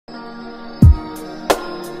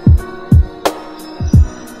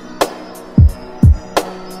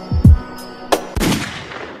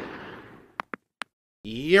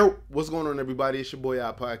Yo, what's going on, everybody? It's your boy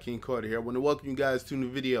iPodKingCarter here. I want to welcome you guys to a new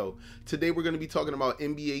video. Today we're going to be talking about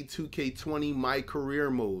NBA 2K20 Mycareer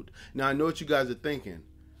mode. Now I know what you guys are thinking.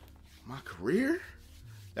 Mycareer?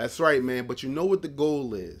 That's right, man, but you know what the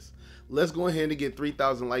goal is. Let's go ahead and get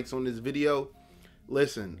 3,000 likes on this video.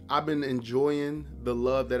 Listen, I've been enjoying the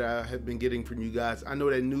love that I have been getting from you guys. I know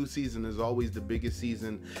that new season is always the biggest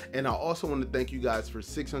season, and I also want to thank you guys for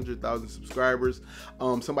 600,000 subscribers.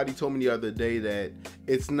 Somebody told me the other day that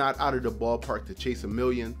it's not out of the ballpark to chase 1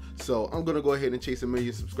 million, so I'm gonna go ahead and chase 1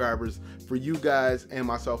 million subscribers for you guys and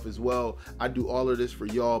myself as well. I do all of this for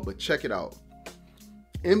y'all, but check it out.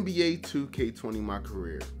 NBA 2K20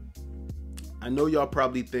 Mycareer. I know y'all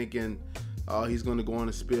probably thinking, he's going to go on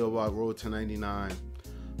a spiel about Road to 99.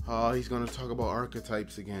 He's going to talk about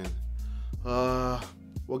archetypes again. Well,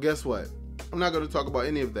 guess what? I'm not going to talk about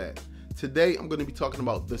any of that. Today, I'm going to be talking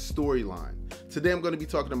about the storyline. Today, I'm going to be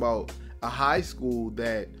talking about a high school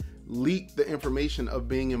that leaked the information of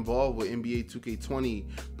being involved with NBA 2K20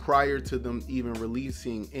 prior to them even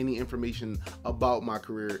releasing any information about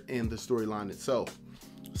Mycareer and the storyline itself.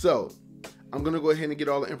 So, I'm going to go ahead and get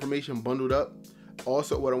all the information bundled up.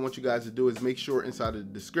 Also, what I want you guys to do is make sure inside of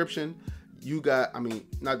the description, the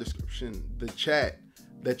chat,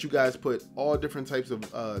 that you guys put all different types of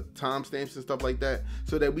timestamps and stuff like that,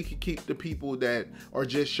 so that we can keep the people that are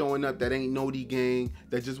just showing up, that ain't know the gang,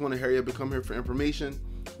 that just want to hurry up and come here for information.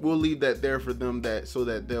 We'll leave that there for them, so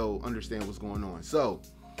that they'll understand what's going on. So,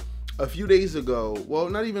 a few days ago, well,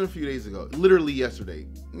 not even a few days ago, literally yesterday,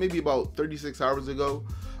 maybe about 36 hours ago,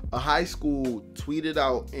 a high school tweeted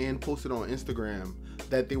out and posted on Instagram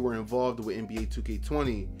that they were involved with NBA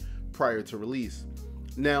 2K20 prior to release.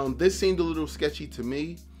 Now, this seemed a little sketchy to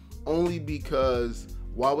me, only because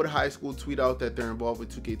why would a high school tweet out that they're involved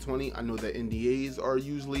with 2K20? I know that NDAs are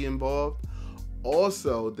usually involved.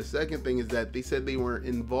 Also, the second thing is that they said they weren't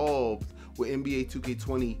involved with NBA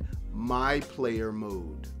 2K20 Myplayer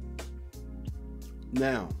mode.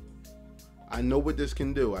 Now, I know what this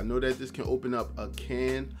can do. I know that this can open up a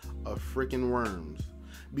can of freaking worms,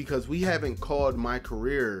 because we haven't called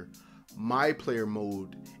Mycareer Myplayer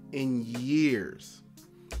mode in years.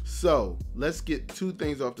 So let's get two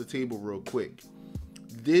things off the table real quick.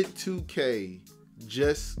 Did 2K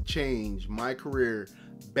just change Mycareer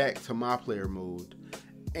back to Myplayer mode?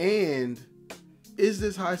 And is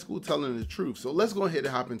this high school telling the truth? So let's go ahead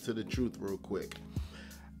and hop into the truth real quick.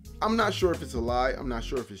 I'm not sure if it's a lie. I'm not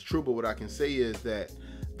sure if it's true, but what I can say is that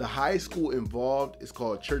the high school involved is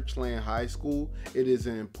called Churchland High School. It is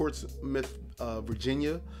in Portsmouth,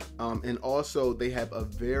 Virginia. And also they have a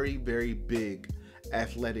very, very big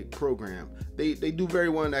athletic program. They do very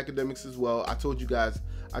well in academics as well. I told you guys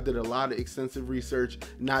I did a lot of extensive research,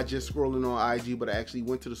 not just scrolling on IG, but I actually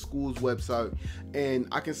went to the school's website, and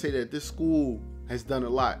I can say that this school has done a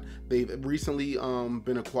lot. They've recently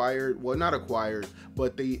been acquired, well, not acquired,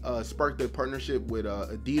 but they sparked a partnership with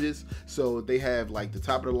Adidas, so they have like the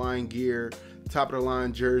top of the line gear, top of the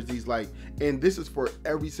line jerseys, and this is for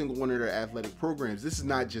every single one of their athletic programs. This is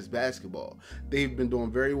not just basketball. They've been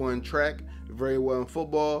doing very well in track, very well in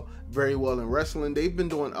football, very well in wrestling. They've been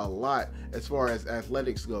doing a lot as far as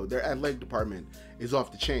athletics go. Their athletic department is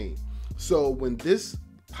off the chain. So when this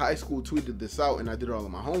high school tweeted this out, and I did all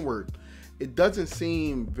of my homework, it doesn't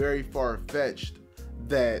seem very far-fetched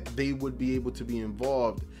that they would be able to be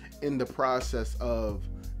involved in the process of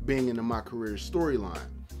being in the Mycareer storyline.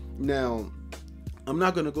 Now, I'm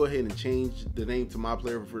not going to go ahead and change the name to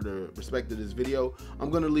Myplayer for the respect of this video. I'm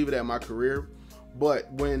going to leave it at Mycareer.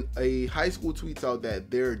 But when a high school tweets out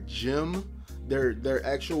that their gym, their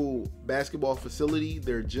actual basketball facility,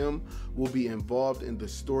 their gym will be involved in the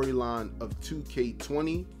storyline of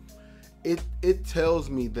 2K20, it tells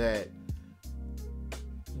me that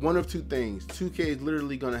one of two things. 2K is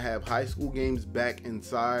literally going to have high school games back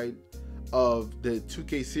inside of the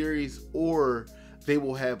 2K series, or they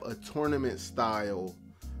will have a tournament style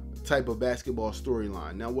type of basketball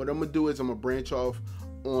storyline. Now, what I'm going to do is I'm going to branch off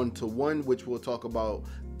onto one, which we'll talk about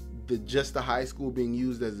just the high school being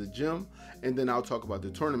used as a gym, and then I'll talk about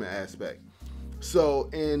the tournament aspect. So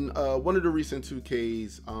in one of the recent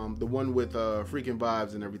 2Ks, the one with freaking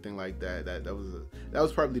vibes and everything like that, that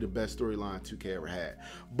was probably the best storyline 2K ever had.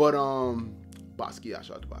 But Basquiat,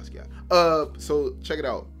 shout out to Basquiat. So check it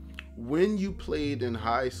out. When you played in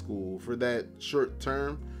high school for that short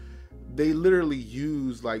term, they literally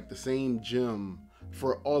used like the same gym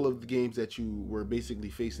for all of the games that you were basically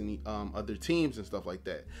facing other teams and stuff like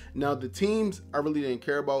that. Now the teams I really didn't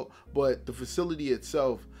care about, but the facility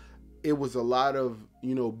itself, it was a lot of,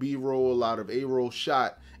 B-roll, a lot of A-roll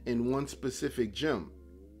shot in one specific gym.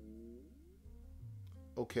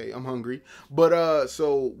 Okay, I'm hungry. But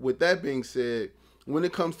so with that being said, when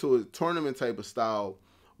it comes to a tournament type of style,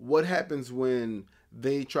 what happens when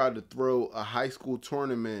they try to throw a high school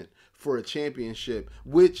tournament for a championship,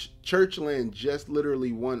 which Churchland just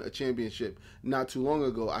literally won a championship not too long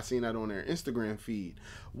ago. I seen that on their Instagram feed.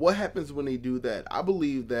 What happens when they do that? I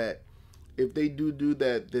believe that if they do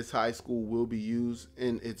that, this high school will be used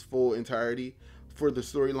in its full entirety for the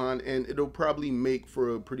storyline, and it'll probably make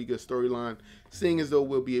for a pretty good storyline, seeing as though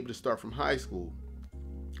we'll be able to start from high school.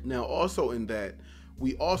 Now, also in that,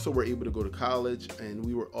 we also were able to go to college, and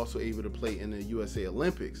we were also able to play in the USA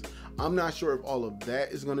Olympics. I'm not sure if all of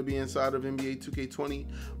that is going to be inside of NBA 2K20,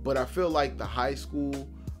 but I feel like the high school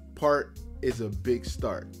part is a big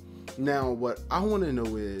start. Now, what I want to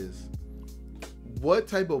know is what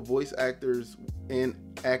type of voice actors and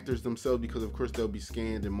actors themselves, because of course they'll be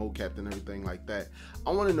scanned and mocapped and everything like that.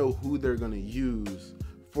 I want to know who they're going to use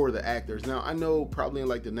for the actors. Now, I know probably in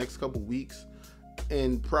like the next couple weeks,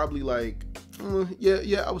 and probably like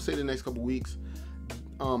I would say the next couple weeks,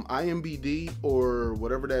 IMBD or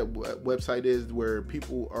whatever that website is where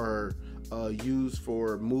people are used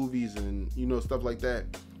for movies and stuff like that.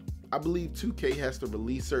 I believe 2K has to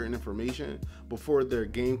release certain information before their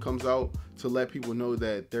game comes out to let people know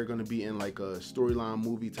that they're going to be in like a storyline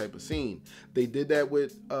movie type of scene. They did that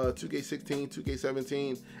with 2K16,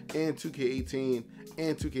 2K17, and 2K18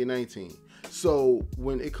 and 2K19. So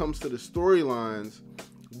when it comes to the storylines,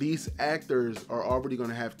 these actors are already going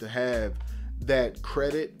to have that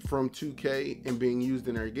credit from 2K and being used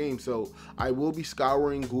in their game. So I will be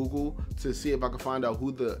scouring Google to see if I can find out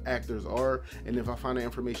who the actors are, and if I find that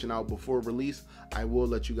information out before release, I will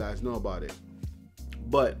let you guys know about it.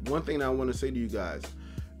 But one thing I want to say to you guys,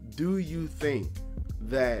 do you think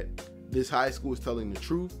that this high school is telling the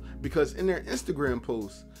truth? Because in their Instagram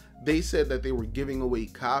posts, they said that they were giving away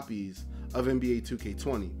copies of NBA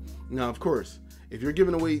 2K20. Now, of course, if you're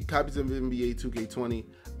giving away copies of NBA 2K20,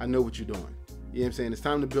 I know what you're doing. You know what I'm saying? It's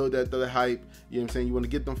time to build that hype. You know what I'm saying? You want to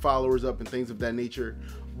get them followers up and things of that nature.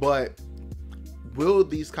 But will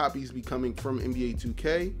these copies be coming from NBA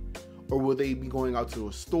 2K, or will they be going out to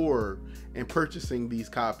a store and purchasing these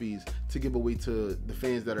copies to give away to the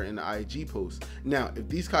fans that are in the IG posts? Now, if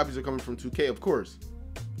these copies are coming from 2K, of course,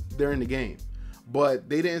 they're in the game. But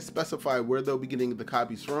they didn't specify where they'll be getting the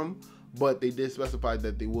copies from, but they did specify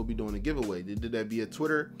that they will be doing a giveaway. They did that via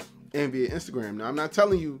Twitter and via Instagram. Now, I'm not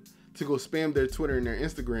telling you to go spam their Twitter and their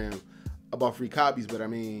Instagram about free copies, but I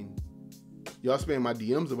mean, y'all spam my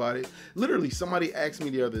DMs about it. Literally, somebody asked me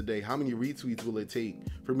the other day, how many retweets will it take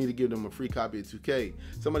for me to give them a free copy of 2K?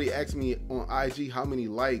 Somebody asked me on IG, how many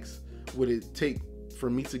likes would it take for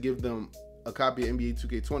me to give them a copy of NBA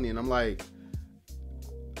 2K20? And I'm like,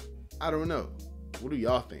 I don't know. What do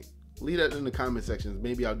y'all think? Leave that in the comment sections.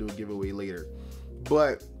 Maybe I'll do a giveaway later.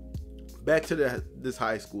 But back to this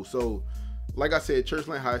high school. So, like I said,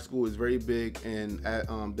 Churchland High School is very big, and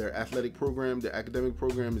their athletic program, their academic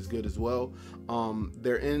program is good as well.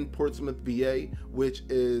 They're in Portsmouth, VA, which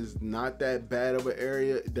is not that bad of an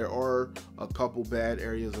area. There are a couple bad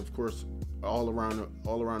areas, of course, all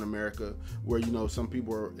around America, where some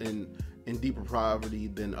people are in deeper poverty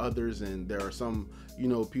than others, and there are some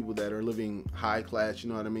people that are living high class. You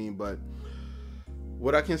know what I mean? But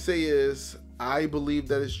what I can say is I believe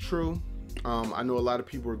that it's true. I know a lot of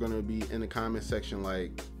people are going to be in the comment section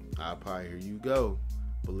like, here you go,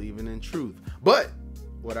 believing in truth. But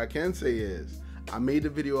what I can say is I made a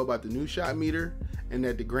video about the new shot meter and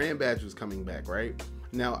that the grand badge was coming back, right?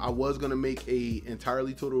 Now, I was going to make a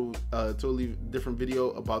totally different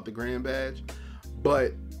video about the grand badge,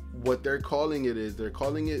 but what they're calling it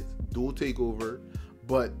dual takeover,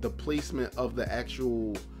 but the placement of the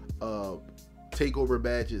actual takeover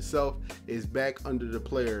badge itself is back under the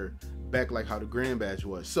player, back like how the grand badge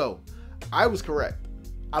was. So I was correct.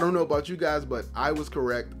 I don't know about you guys, but I was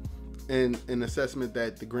correct in an assessment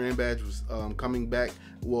that the grand badge was coming back.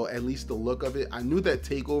 Well, at least the look of it. I knew that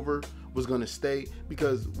takeover was going to stay,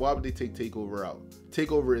 because why would they take takeover out?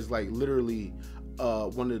 Takeover is like literally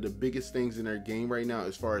one of the biggest things in their game right now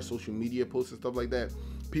as far as social media posts and stuff like that.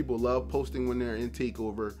 People love posting when they're in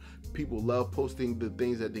takeover. People love posting the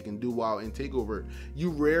things that they can do while in takeover. You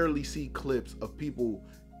rarely see clips of people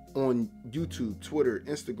on YouTube, Twitter,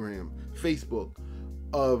 Instagram, Facebook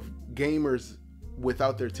of gamers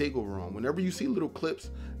without their takeover on. Whenever you see little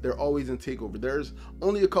clips, they're always in takeover. There's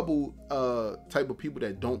only a couple type of people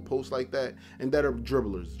that don't post like that, and that are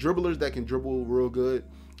dribblers that can dribble real good.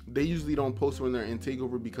 They usually don't post when they're in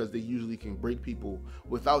takeover because they usually can break people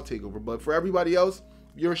without takeover. But for everybody else,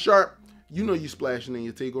 you're sharp, you splashing in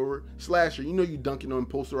your takeover. Slasher, you dunking on,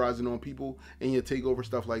 posterizing on people in your takeover,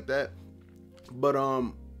 stuff like that. But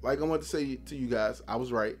like I want to say to you guys, I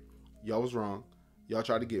was right. Y'all was wrong. Y'all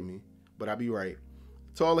tried to get me, but I be right.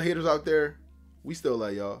 To all the haters out there, we still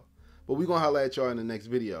love y'all. But we gonna holla at y'all in the next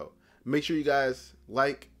video. Make sure you guys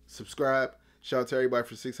like, subscribe. Shout out to everybody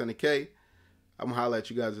for 600K. I'm gonna holla at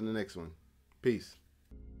you guys in the next one. Peace.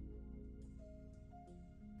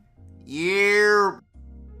 Yeah.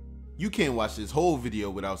 You can't watch this whole video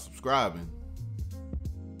without subscribing.